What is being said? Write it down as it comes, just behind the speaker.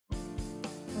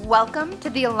Welcome to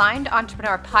the Aligned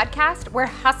Entrepreneur Podcast, where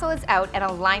hustle is out and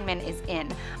alignment is in.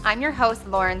 I'm your host,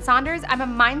 Lauren Saunders. I'm a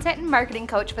mindset and marketing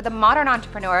coach for the modern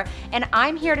entrepreneur, and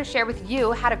I'm here to share with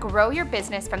you how to grow your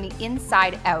business from the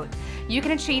inside out. You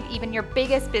can achieve even your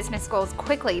biggest business goals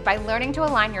quickly by learning to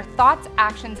align your thoughts,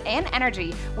 actions, and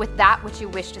energy with that which you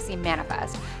wish to see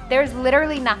manifest. There's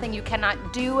literally nothing you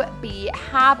cannot do, be,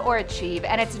 have, or achieve,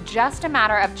 and it's just a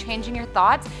matter of changing your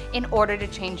thoughts in order to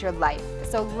change your life.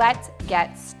 So let's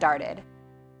get started.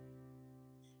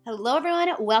 Hello, everyone.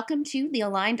 Welcome to the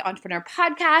Aligned Entrepreneur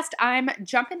Podcast. I'm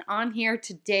jumping on here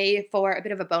today for a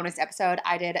bit of a bonus episode.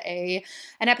 I did an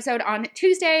episode on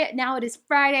Tuesday. Now it is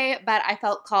Friday, but I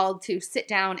felt called to sit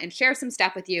down and share some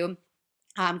stuff with you,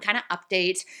 kind of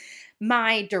update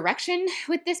my direction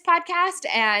with this podcast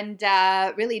and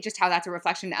really just how that's a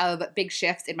reflection of big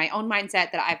shifts in my own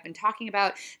mindset that I've been talking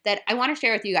about that I want to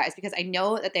share with you guys because I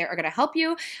know that they are going to help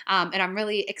you and I'm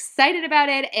really excited about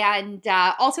it, and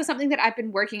also something that I've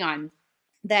been working on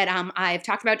that I've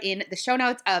talked about in the show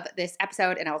notes of this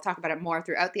episode, and I'll talk about it more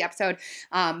throughout the episode.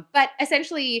 But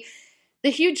essentially, the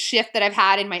huge shift that I've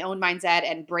had in my own mindset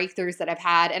and breakthroughs that I've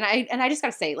had. And I just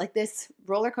gotta say, like, this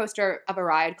roller coaster of a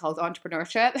ride called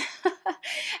entrepreneurship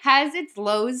has its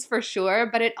lows for sure,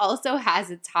 but it also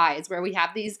has its highs where we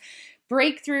have these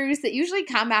breakthroughs that usually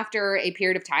come after a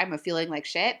period of time of feeling like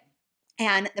shit.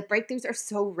 And the breakthroughs are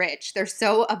so rich. They're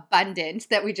so abundant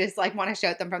that we just want to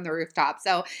shout them from the rooftop.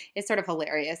 So it's sort of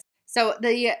hilarious. So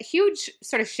the huge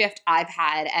sort of shift I've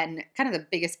had and kind of the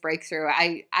biggest breakthrough,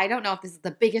 I don't know if this is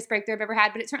the biggest breakthrough I've ever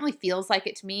had, but it certainly feels like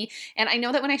it to me. And I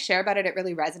know that when I share about it, it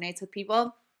really resonates with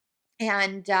people.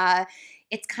 And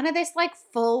it's kind of this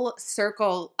full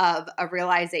circle of a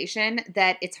realization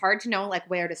that it's hard to know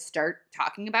where to start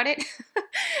talking about it,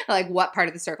 what part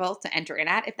of the circle to enter in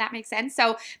at, if that makes sense.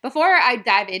 So before I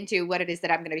dive into what it is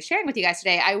that I'm going to be sharing with you guys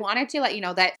today, I wanted to let you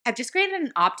know that I've just created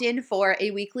an opt-in for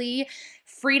a weekly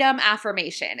freedom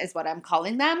affirmation is what I'm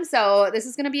calling them. So this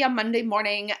is going to be a Monday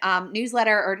morning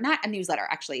newsletter, or not a newsletter,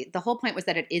 actually. The whole point was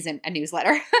that it isn't a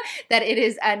newsletter, that it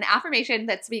is an affirmation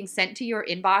that's being sent to your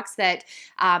inbox that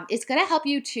is going to help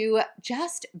you to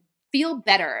just feel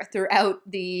better throughout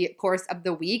the course of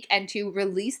the week and to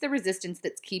release the resistance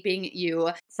that's keeping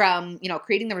you from,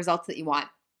 creating the results that you want.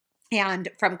 And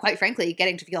from, quite frankly,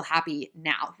 getting to feel happy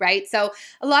now, right? So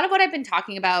a lot of what I've been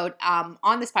talking about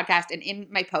on this podcast and in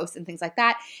my posts and things like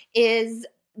that is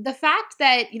the fact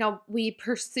that, we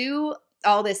pursue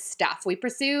all this stuff. We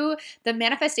pursue the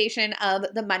manifestation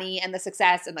of the money and the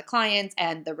success and the clients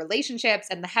and the relationships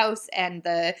and the house and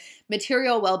the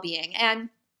material well-being. And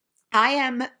I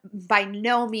am by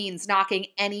no means knocking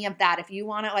any of that. If you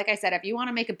want to, like I said, if you want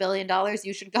to make $1 billion,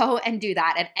 you should go and do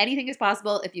that. And anything is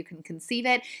possible. If you can conceive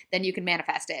it, then you can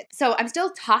manifest it. So I'm still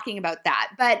talking about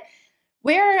that. But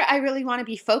where I really want to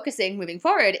be focusing moving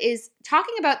forward is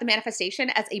talking about the manifestation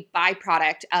as a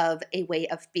byproduct of a way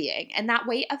of being. And that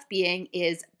way of being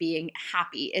is being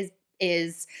happy,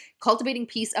 is cultivating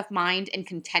peace of mind and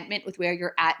contentment with where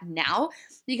you're at now.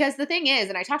 Because the thing is,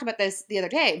 and I talked about this the other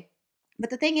day, but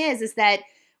the thing is that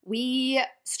we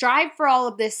strive for all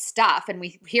of this stuff and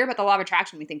we hear about the law of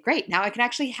attraction. We think, great, now I can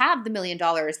actually have the $1 million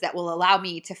that will allow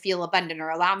me to feel abundant or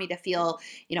allow me to feel,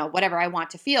 whatever I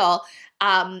want to feel.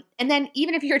 And then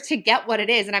even if you're to get what it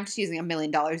is, and I'm just using $1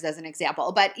 million as an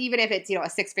example, but even if it's, a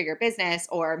six-figure business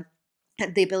or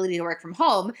the ability to work from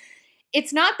home,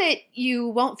 it's not that you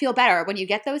won't feel better when you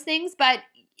get those things, but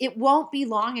it won't be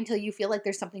long until you feel like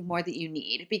there's something more that you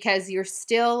need because you're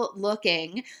still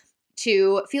looking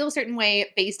to feel a certain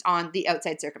way based on the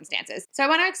outside circumstances. So I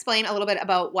want to explain a little bit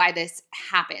about why this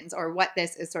happens or what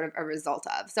this is sort of a result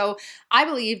of. So I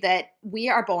believe that we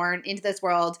are born into this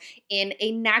world in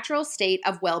a natural state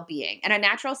of well-being and a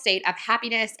natural state of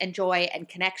happiness and joy and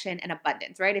connection and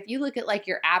abundance, right? If you look at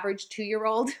your average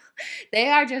 2-year-old, they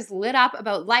are just lit up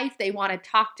about life. They want to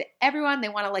talk to everyone. They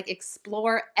want to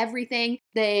explore everything.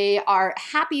 They are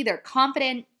happy. They're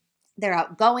confident. They're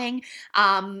outgoing.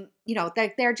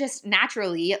 They're just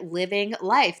naturally living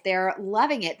life. They're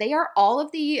loving it.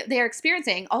 They're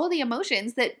experiencing all of the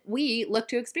emotions that we look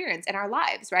to experience in our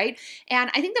lives, right? And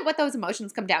I think that what those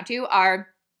emotions come down to are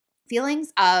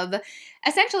feelings of,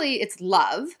 essentially, it's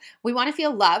love. We want to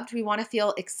feel loved. We want to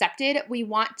feel accepted. We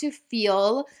want to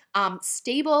feel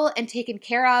stable and taken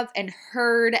care of and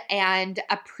heard and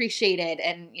appreciated.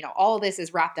 And, all of this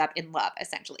is wrapped up in love,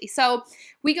 essentially. So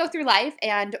we go through life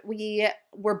and we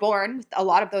were born with a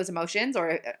lot of those emotions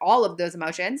or all of those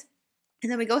emotions.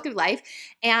 And then we go through life,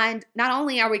 and not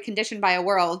only are we conditioned by a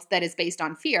world that is based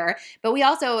on fear, but we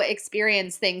also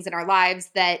experience things in our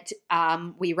lives that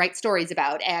we write stories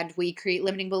about and we create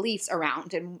limiting beliefs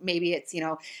around. And maybe it's,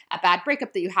 a bad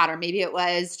breakup that you had, or maybe it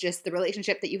was just the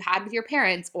relationship that you had with your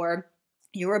parents, or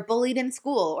you were bullied in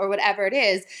school, or whatever it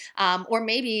is. Or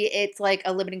maybe it's like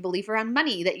a limiting belief around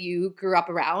money that you grew up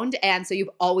around. And so you've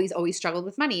always struggled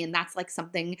with money. And that's like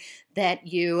something that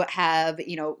you have,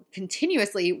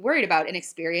 continuously worried about and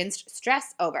experienced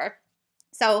stress over.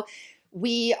 So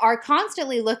we are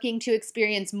constantly looking to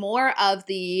experience more of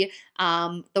the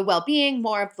well-being,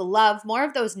 more of the love, more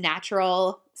of those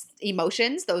natural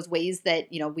emotions, those ways that,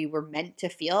 we were meant to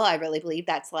feel. I really believe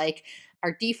that's like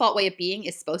our default way of being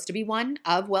is supposed to be one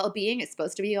of well-being. It's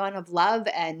supposed to be one of love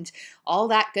and all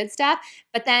that good stuff.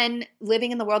 But then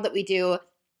living in the world that we do,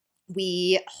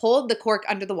 we hold the cork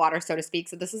under the water, so to speak.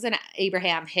 So this is an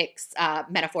Abraham Hicks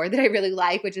metaphor that I really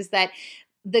like, which is that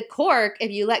the cork, if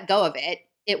you let go of it,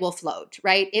 it will float,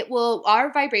 right?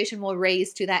 Our vibration will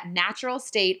raise to that natural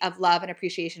state of love and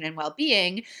appreciation and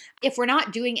well-being if we're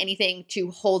not doing anything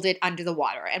to hold it under the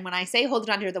water. And when I say hold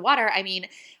it under the water, I mean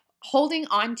holding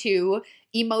on to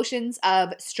emotions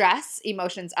of stress,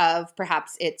 emotions of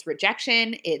perhaps it's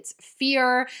rejection, it's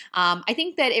fear. I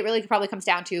think that it really probably comes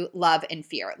down to love and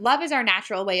fear. Love is our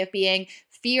natural way of being.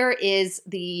 Fear is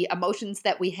the emotions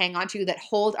that we hang on to that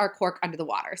hold our cork under the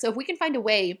water. So if we can find a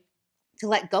way to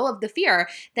let go of the fear,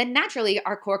 then naturally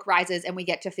our cork rises and we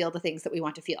get to feel the things that we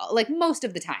want to feel, like most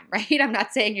of the time, right? I'm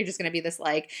not saying you're just going to be this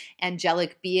like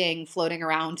angelic being floating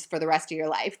around for the rest of your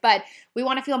life, but we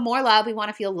want to feel more love. We want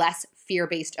to feel less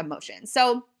fear-based emotions.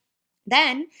 So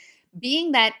then,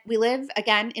 being that we live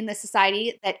again in the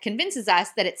society that convinces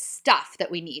us that it's stuff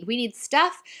that we need. We need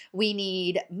stuff. We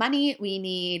need money. We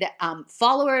need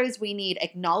followers. We need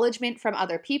acknowledgement from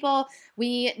other people.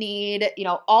 We need,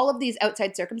 all of these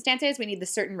outside circumstances. We need the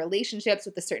certain relationships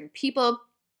with the certain people.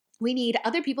 We need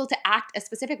other people to act a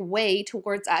specific way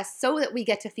towards us so that we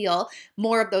get to feel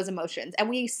more of those emotions. And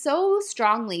we so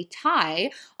strongly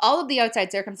tie all of the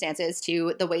outside circumstances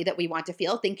to the way that we want to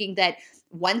feel, thinking that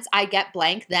once I get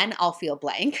blank, then I'll feel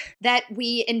blank, that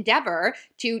we endeavor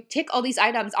to tick all these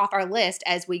items off our list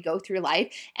as we go through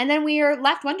life. And then we are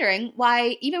left wondering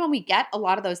why, even when we get a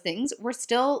lot of those things, we're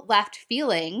still left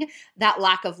feeling that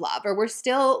lack of love, or we're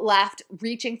still left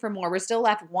reaching for more. We're still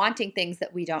left wanting things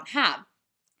that we don't have.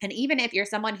 And even if you're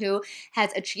someone who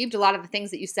has achieved a lot of the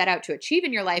things that you set out to achieve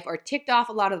in your life or ticked off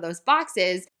a lot of those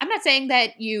boxes, I'm not saying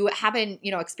that you haven't,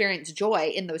 experienced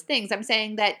joy in those things. I'm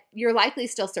saying that you're likely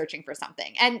still searching for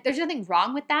something. And there's nothing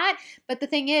wrong with that. But the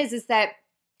thing is that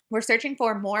we're searching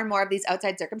for more and more of these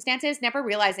outside circumstances, never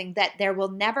realizing that there will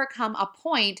never come a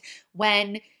point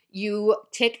when you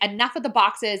tick enough of the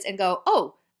boxes and go,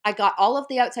 oh, I got all of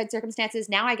the outside circumstances.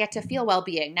 Now I get to feel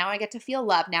well-being. Now I get to feel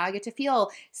love. Now I get to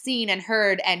feel seen and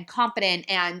heard and confident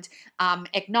and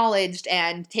acknowledged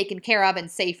and taken care of and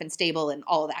safe and stable and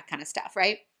all of that kind of stuff,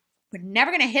 right? We're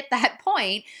never going to hit that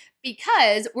point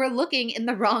because we're looking in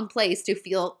the wrong place to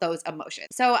feel those emotions.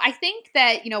 So I think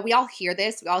that, we all hear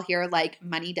this. We all hear like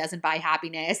money doesn't buy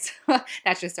happiness.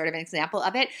 That's just sort of an example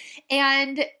of it.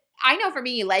 And I know for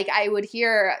me, like I would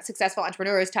hear successful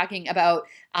entrepreneurs talking about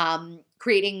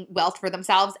creating wealth for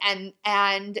themselves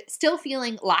and still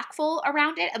feeling lackful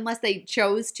around it unless they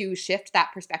chose to shift that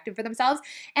perspective for themselves.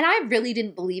 And I really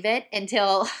didn't believe it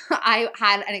until I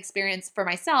had an experience for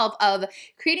myself of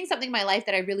creating something in my life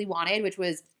that I really wanted, which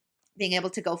was being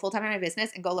able to go full-time in my business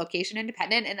and go location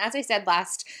independent. And as I said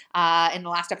in the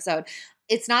last episode,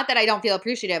 it's not that I don't feel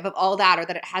appreciative of all that or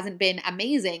that it hasn't been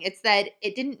amazing. It's that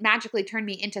it didn't magically turn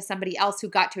me into somebody else who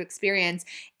got to experience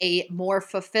a more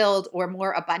fulfilled or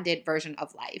more abundant version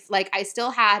of life. Like I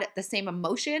still had the same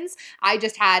emotions. I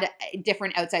just had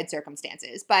different outside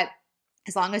circumstances. But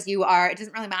as long as you are, it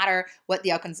doesn't really matter what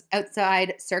the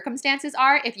outside circumstances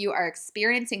are. If you are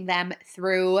experiencing them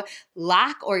through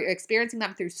lack or you're experiencing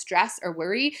them through stress or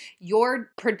worry,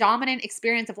 your predominant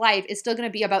experience of life is still going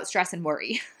to be about stress and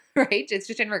worry. Right? It's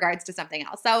just in regards to something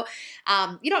else. So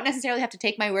you don't necessarily have to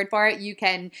take my word for it. You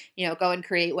can, go and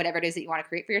create whatever it is that you want to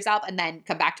create for yourself and then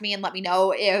come back to me and let me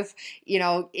know if,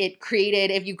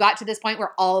 if you got to this point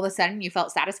where all of a sudden you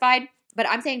felt satisfied. But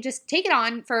I'm saying just take it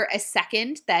on for a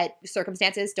second that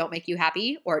circumstances don't make you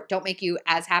happy or don't make you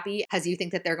as happy as you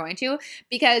think that they're going to,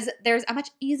 because there's a much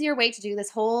easier way to do this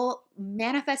whole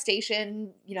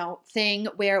manifestation, thing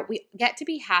where we get to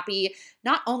be happy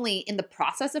not only in the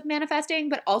process of manifesting,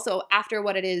 but also after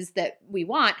what it is that we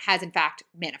want has in fact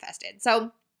manifested.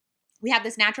 So we have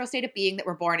this natural state of being that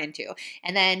we're born into.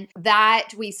 And then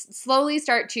that we slowly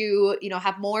start to,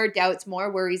 have more doubts,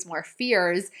 more worries, more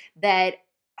fears that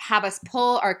have us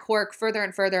pull our cork further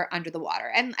and further under the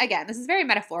water. And again, this is very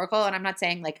metaphorical, and I'm not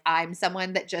saying like I'm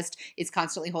someone that just is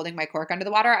constantly holding my cork under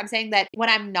the water. I'm saying that when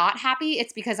I'm not happy,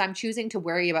 it's because I'm choosing to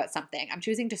worry about something. I'm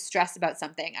choosing to stress about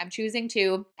something. I'm choosing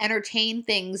to entertain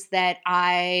things that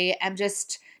I am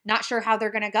just not sure how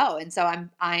they're going to go. And so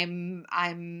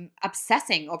I'm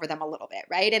obsessing over them a little bit,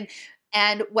 right?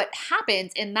 And what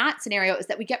happens in that scenario is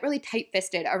that we get really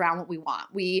tight-fisted around what we want.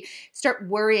 We start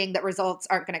worrying that results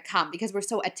aren't going to come because we're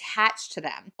so attached to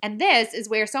them. And this is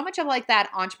where so much of like that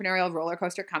entrepreneurial roller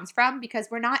coaster comes from, because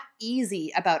we're not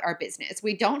easy about our business.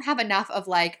 We don't have enough of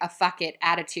like a fuck it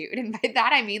attitude. And by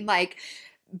that, I mean like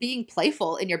being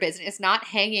playful in your business, not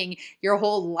hanging your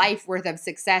whole life worth of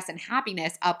success and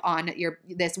happiness up on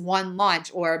this one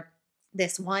launch or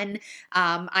this one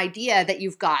idea that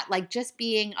you've got, like just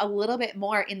being a little bit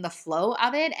more in the flow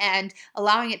of it and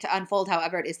allowing it to unfold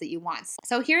however it is that you want.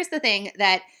 So here's the thing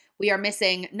that we are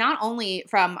missing, not only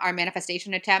from our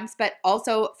manifestation attempts, but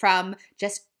also from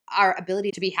just our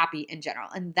ability to be happy in general.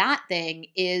 And that thing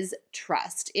is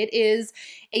trust. It is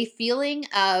a feeling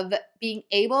of being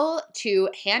able to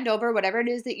hand over whatever it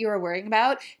is that you are worrying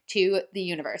about to the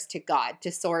universe, to God,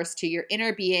 to source, to your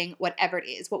inner being, whatever it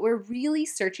is. What we're really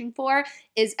searching for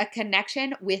is a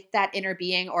connection with that inner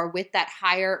being or with that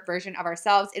higher version of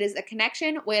ourselves. It is a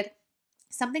connection with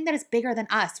something that is bigger than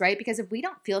us, right? Because if we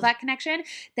don't feel that connection,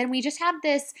 then we just have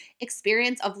this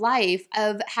experience of life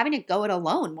of having to go it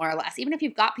alone, more or less. Even if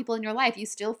you've got people in your life, you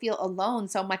still feel alone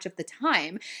so much of the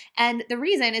time. And the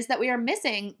reason is that we are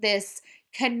missing this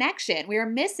connection. We are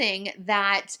missing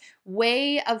that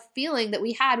way of feeling that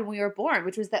we had when we were born,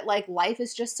 which was that like life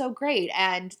is just so great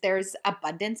and there's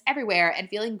abundance everywhere, and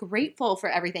feeling grateful for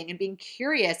everything and being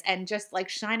curious and just like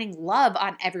shining love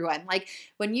on everyone. Like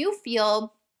when you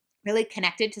feel really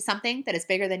connected to something that is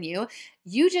bigger than you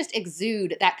just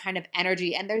exude that kind of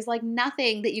energy. And there's like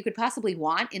nothing that you could possibly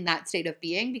want in that state of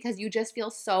being, because you just feel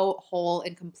so whole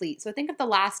and complete. So think of the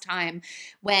last time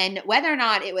when, whether or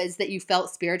not it was that you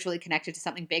felt spiritually connected to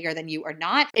something bigger than you or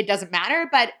not, it doesn't matter.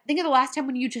 But think of the last time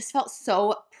when you just felt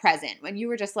so present, when you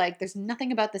were just like, there's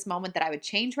nothing about this moment that I would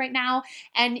change right now.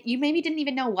 And you maybe didn't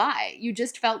even know why. You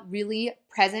just felt really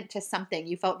present to something.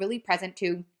 You felt really present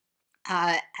to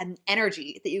an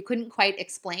energy that you couldn't quite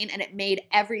explain, and it made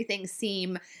everything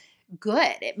seem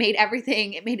good. It made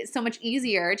it so much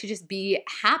easier to just be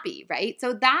happy, right?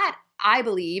 So that, I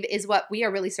believe, is what we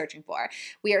are really searching for.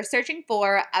 We are searching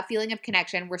for a feeling of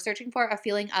connection. We're searching for a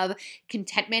feeling of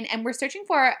contentment, and we're searching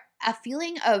for a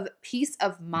feeling of peace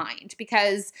of mind,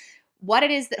 because what it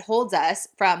is that holds us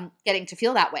from getting to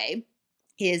feel that way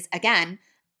is, again,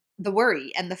 the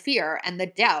worry and the fear and the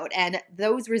doubt and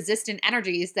those resistant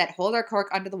energies that hold our cork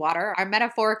under the water, our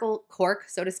metaphorical cork,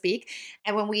 so to speak.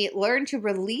 And when we learn to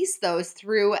release those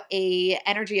through a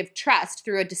energy of trust,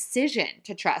 through a decision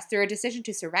to trust, through a decision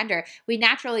to surrender, we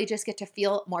naturally just get to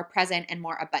feel more present and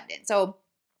more abundant. So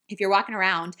if you're walking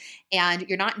around and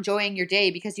you're not enjoying your day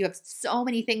because you have so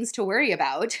many things to worry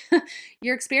about,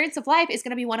 your experience of life is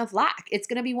going to be one of lack. It's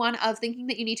going to be one of thinking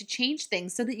that you need to change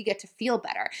things so that you get to feel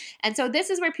better. And so this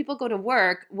is where people go to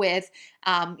work with,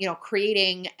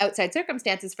 creating outside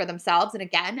circumstances for themselves. And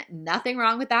again, nothing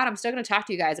wrong with that. I'm still going to talk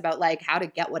to you guys about like how to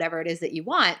get whatever it is that you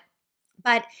want.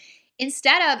 But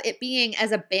instead of it being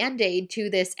as a Band-Aid to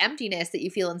this emptiness that you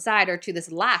feel inside, or to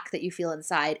this lack that you feel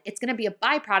inside, it's going to be a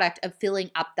byproduct of filling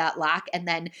up that lack and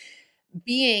then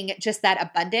being just that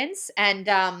abundance. And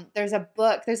there's a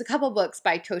couple books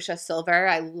by Tosha Silver.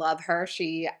 I love her.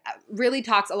 She really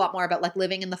talks a lot more about like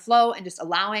living in the flow and just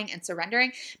allowing and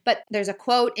surrendering. But there's a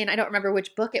quote in, I don't remember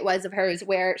which book it was of hers,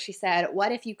 where she said,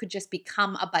 what if you could just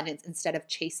become abundance instead of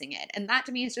chasing it? And that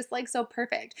to me is just like so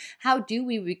perfect. How do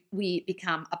we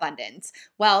become abundance?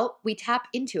 Well, we tap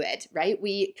into it, right?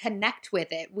 We connect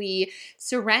with it. We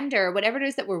surrender whatever it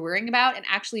is that we're worrying about and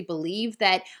actually believe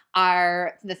that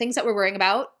the things that we're worrying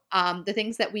about, the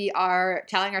things that we are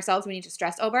telling ourselves we need to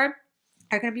stress over,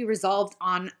 are going to be resolved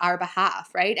on our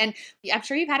behalf, right? And I'm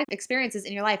sure you've had experiences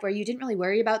in your life where you didn't really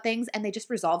worry about things and they just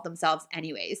resolved themselves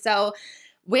anyway. So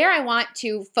where I want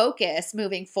to focus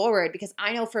moving forward, because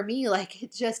I know for me, like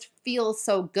it just feels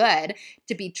so good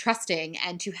to be trusting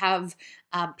and to have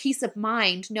peace of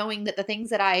mind, knowing that the things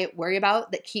that I worry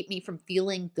about that keep me from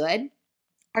feeling good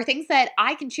are things that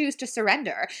I can choose to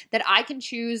surrender, that I can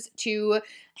choose to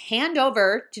hand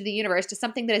over to the universe, to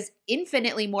something that is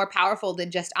infinitely more powerful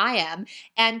than just I am,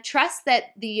 and trust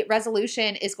that the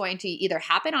resolution is going to either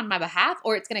happen on my behalf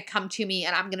or it's going to come to me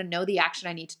and I'm going to know the action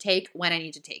I need to take when I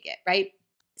need to take it, right?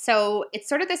 So it's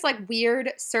sort of this like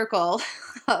weird circle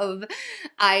of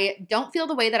I don't feel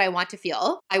the way that I want to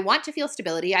feel. I want to feel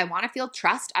stability. I want to feel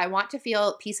trust. I want to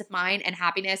feel peace of mind and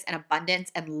happiness and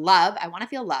abundance and love. I want to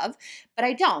feel love, but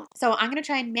I don't. So I'm going to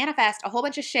try and manifest a whole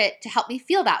bunch of shit to help me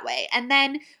feel that way. And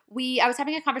then I was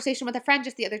having a conversation with a friend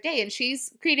just the other day, and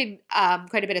she's created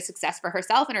quite a bit of success for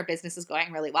herself, and her business is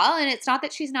going really well. And it's not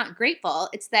that she's not grateful.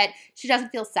 It's that she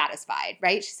doesn't feel satisfied,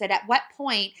 right? She said, at what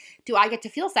point do I get to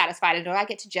feel satisfied, and do I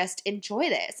get to just enjoy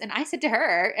this? And I said to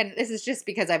her, and this is just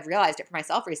because I've realized it for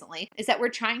myself recently, is that we're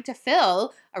trying to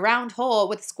fill a round hole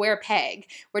with a square peg.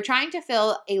 We're trying to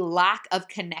fill a lack of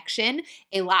connection,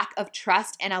 a lack of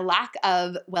trust, and a lack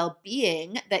of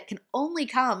well-being that can only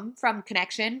come from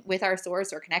connection with our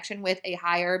source, or connection with a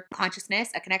higher consciousness,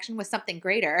 a connection with something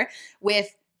greater,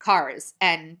 with cars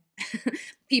and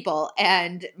people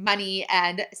and money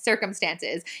and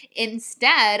circumstances,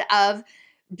 instead of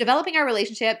developing our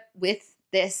relationship with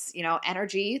this,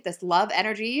 energy, this love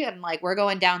energy. And like, we're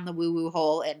going down the woo woo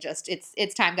hole, and just,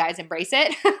 it's time, guys, embrace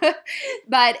it.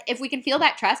 But if we can feel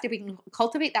that trust, if we can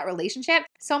cultivate that relationship,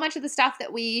 so much of the stuff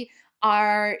that we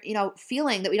are,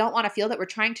 feeling that we don't want to feel, that we're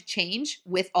trying to change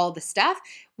with all the stuff,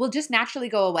 will just naturally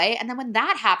go away. And then when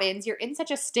that happens, you're in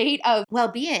such a state of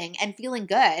well-being and feeling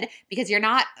good, because you're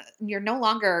no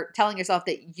longer telling yourself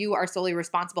that you are solely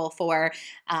responsible for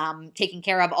taking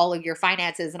care of all of your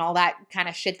finances and all that kind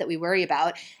of shit that we worry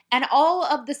about. And all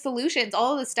of the solutions,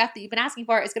 all of the stuff that you've been asking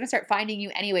for is going to start finding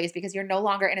you anyways, because you're no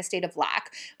longer in a state of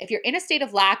lack. If you're in a state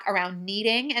of lack around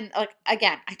needing, and like,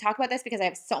 again, I talk about this because I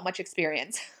have so much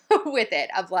experience with it,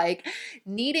 of like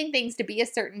needing things to be a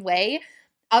certain way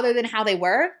other than how they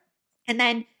were, and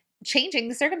then changing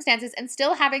the circumstances and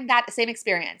still having that same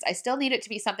experience. I still need it to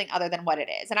be something other than what it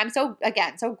is. And I'm so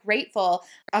grateful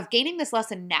of gaining this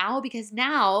lesson now, because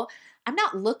now I'm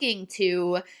not looking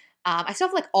to I still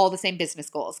have like all the same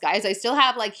business goals, guys. I still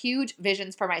have like huge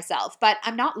visions for myself, but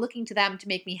I'm not looking to them to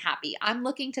make me happy. I'm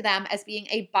looking to them as being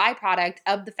a byproduct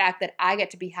of the fact that I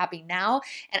get to be happy now.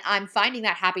 And I'm finding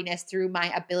that happiness through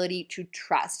my ability to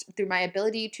trust, through my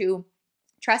ability to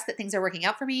trust that things are working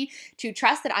out for me, to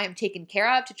trust that I am taken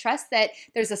care of, to trust that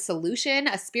there's a solution,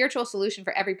 a spiritual solution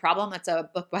for every problem. That's a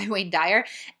book by Wayne Dyer.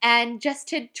 And just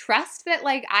to trust that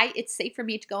like it's safe for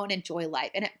me to go and enjoy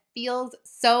life. And it feels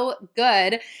so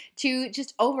good to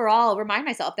just overall remind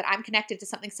myself that I'm connected to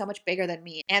something so much bigger than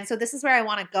me. And so this is where I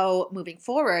want to go moving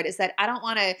forward, is that I don't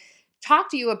want to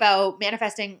talk to you about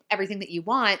manifesting everything that you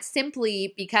want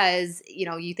simply because,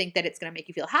 you think that it's going to make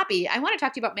you feel happy. I want to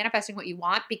talk to you about manifesting what you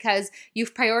want because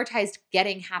you've prioritized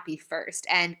getting happy first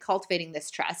and cultivating this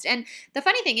trust. And the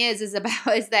funny thing is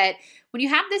that when you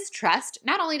have this trust,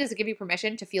 not only does it give you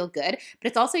permission to feel good, but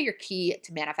it's also your key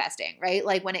to manifesting, right?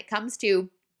 Like when it comes to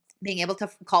being able to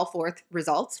call forth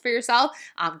results for yourself,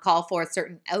 call forth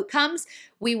certain outcomes.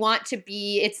 We want to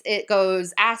be, it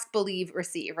goes ask, believe,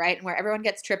 receive, right? And where everyone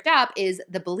gets tripped up is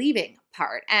the believing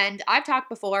part. And I've talked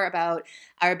before about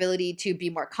our ability to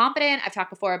be more confident. I've talked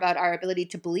before about our ability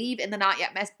to believe in the not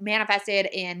yet manifested,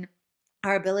 in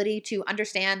our ability to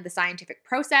understand the scientific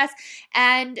process.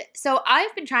 And so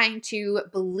I've been trying to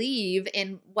believe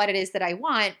in what it is that I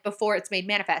want before it's made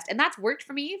manifest. And that's worked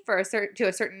for me to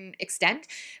a certain extent,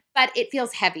 but it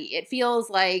feels heavy. It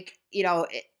feels like,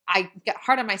 I get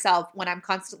hard on myself when I'm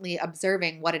constantly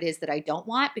observing what it is that I don't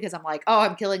want, because I'm like, oh,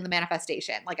 I'm killing the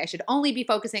manifestation. Like I should only be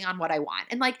focusing on what I want.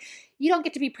 And like, you don't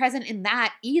get to be present in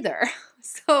that either.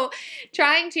 So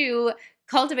trying to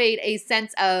cultivate a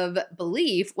sense of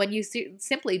belief when you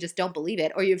simply just don't believe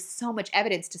it, or you have so much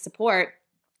evidence to support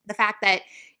the fact that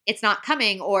it's not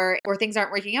coming or things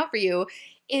aren't working out for you,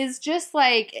 is just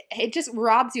like, it just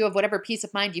robs you of whatever peace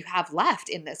of mind you have left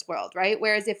in this world, right?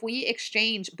 Whereas if we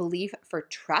exchange belief for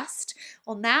trust,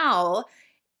 well, now,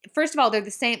 first of all, they're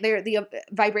the same, they're the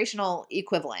vibrational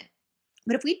equivalent.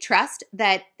 But if we trust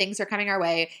that things are coming our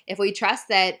way, if we trust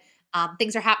that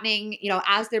things are happening,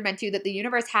 as they're meant to, that the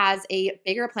universe has a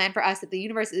bigger plan for us, that the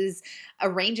universe is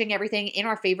arranging everything in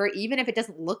our favor, even if it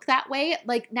doesn't look that way,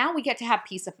 like now we get to have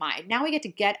peace of mind. Now we get to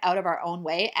get out of our own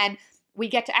way, and we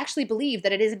get to actually believe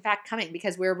that it is in fact coming,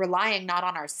 because we're relying not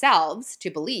on ourselves to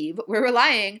believe, we're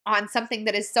relying on something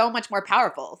that is so much more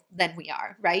powerful than we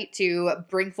are, right? To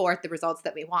bring forth the results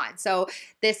that we want. So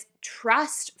this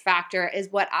trust factor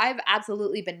is what I've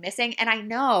absolutely been missing. And I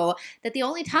know that the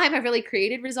only time I've really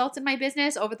created results in my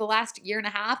business over the last year and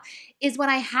a half is when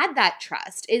I had that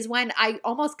trust, is when I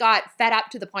almost got fed up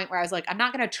to the point where I was like, I'm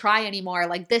not going to try anymore.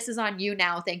 Like, this is on you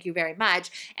now. Thank you very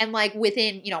much. And like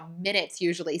within, minutes,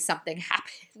 usually something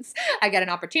happens. I get an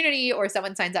opportunity, or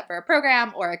someone signs up for a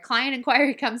program, or a client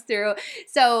inquiry comes through.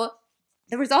 So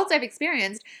the results I've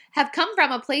experienced have come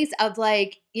from a place of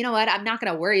like, you know what, I'm not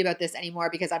going to worry about this anymore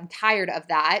because I'm tired of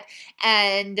that.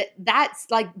 And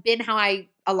that's like been how I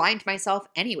aligned myself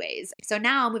anyways. So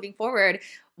now moving forward,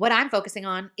 what I'm focusing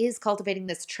on is cultivating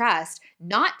this trust,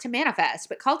 not to manifest,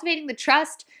 but cultivating the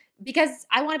trust because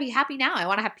I want to be happy now. I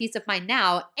want to have peace of mind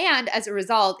now. And as a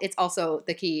result, it's also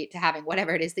the key to having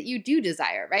whatever it is that you do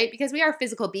desire, right? Because we are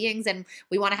physical beings and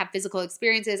we want to have physical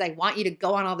experiences. I want you to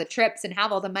go on all the trips and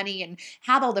have all the money and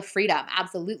have all the freedom.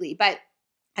 Absolutely. But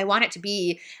I want it to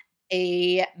be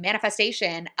a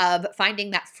manifestation of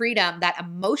finding that freedom, that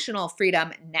emotional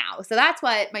freedom now. So that's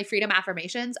what my freedom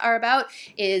affirmations are about,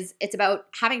 is it's about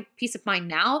having peace of mind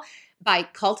now by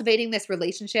cultivating this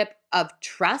relationship of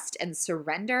trust and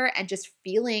surrender and just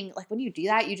feeling like when you do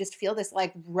that, you just feel this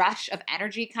like rush of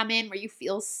energy come in where you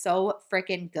feel so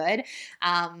freaking good.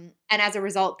 And as a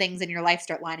result, things in your life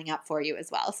start lining up for you as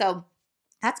well. So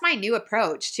that's my new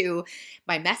approach to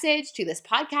my message, to this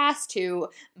podcast, to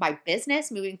my business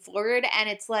moving forward. And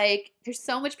it's like, there's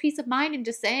so much peace of mind in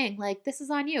just saying, like, this is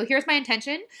on you. Here's my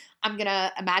intention. I'm going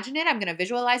to imagine it. I'm going to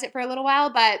visualize it for a little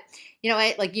while, but you know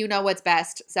what? Like, you know what's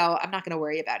best. So I'm not going to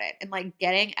worry about it. And like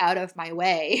getting out of my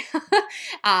way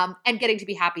and getting to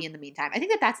be happy in the meantime. I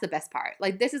think that that's the best part.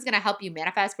 Like, this is going to help you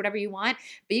manifest whatever you want,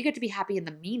 but you get to be happy in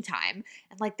the meantime.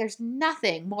 And like, there's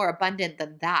nothing more abundant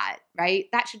than that, right?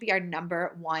 That should be our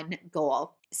number one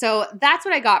goal. So that's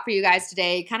what I got for you guys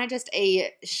today. Kind of just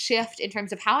a shift in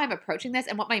terms of how I'm approaching this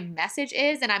and what my message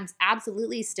is. And I'm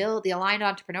absolutely still the aligned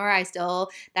entrepreneur.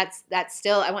 That's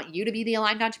still, I want you to be the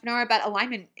aligned entrepreneur, but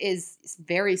alignment is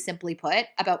very simply put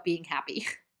about being happy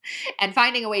and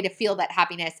finding a way to feel that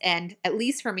happiness. And at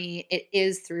least for me, it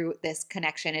is through this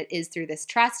connection. It is through this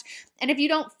trust. And if you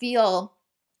don't feel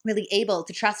really able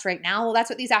to trust right now, well, that's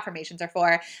what these affirmations are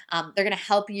for. They're going to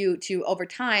help you to, over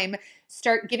time,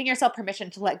 start giving yourself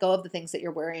permission to let go of the things that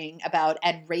you're worrying about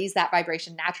and raise that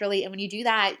vibration naturally. And when you do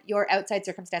that, your outside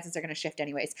circumstances are going to shift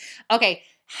anyways. Okay.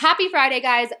 Happy Friday,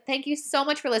 guys. Thank you so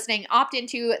much for listening. Opt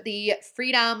into the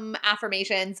freedom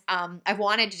affirmations. I've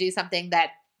wanted to do something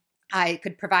that I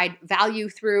could provide value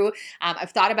through.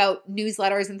 I've thought about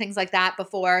newsletters and things like that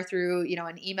before through,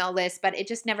 an email list, but it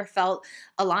just never felt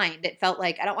aligned. It felt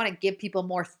like I don't want to give people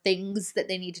more things that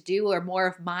they need to do or more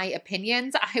of my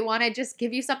opinions. I want to just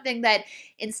give you something that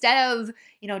instead of,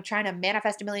 trying to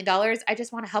manifest $1 million, I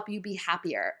just want to help you be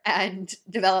happier and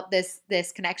develop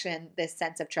this connection, this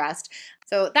sense of trust.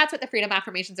 So that's what the freedom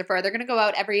affirmations are for. They're going to go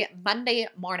out every Monday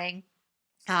morning.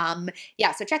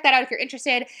 So check that out if you're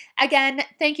interested. Again,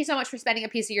 thank you so much for spending a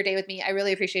piece of your day with me. I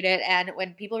really appreciate it. And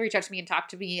when people reach out to me and talk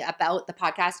to me about the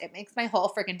podcast, it makes my whole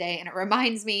freaking day and it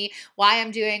reminds me why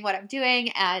I'm doing what I'm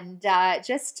doing. And,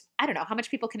 I don't know how much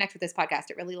people connect with this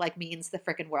podcast. It really means the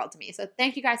freaking world to me. So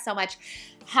thank you guys so much.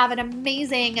 Have an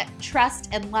amazing trust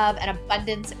and love and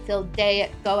abundance filled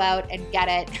day. Go out and get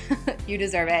it. You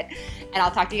deserve it. And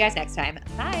I'll talk to you guys next time.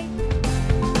 Bye.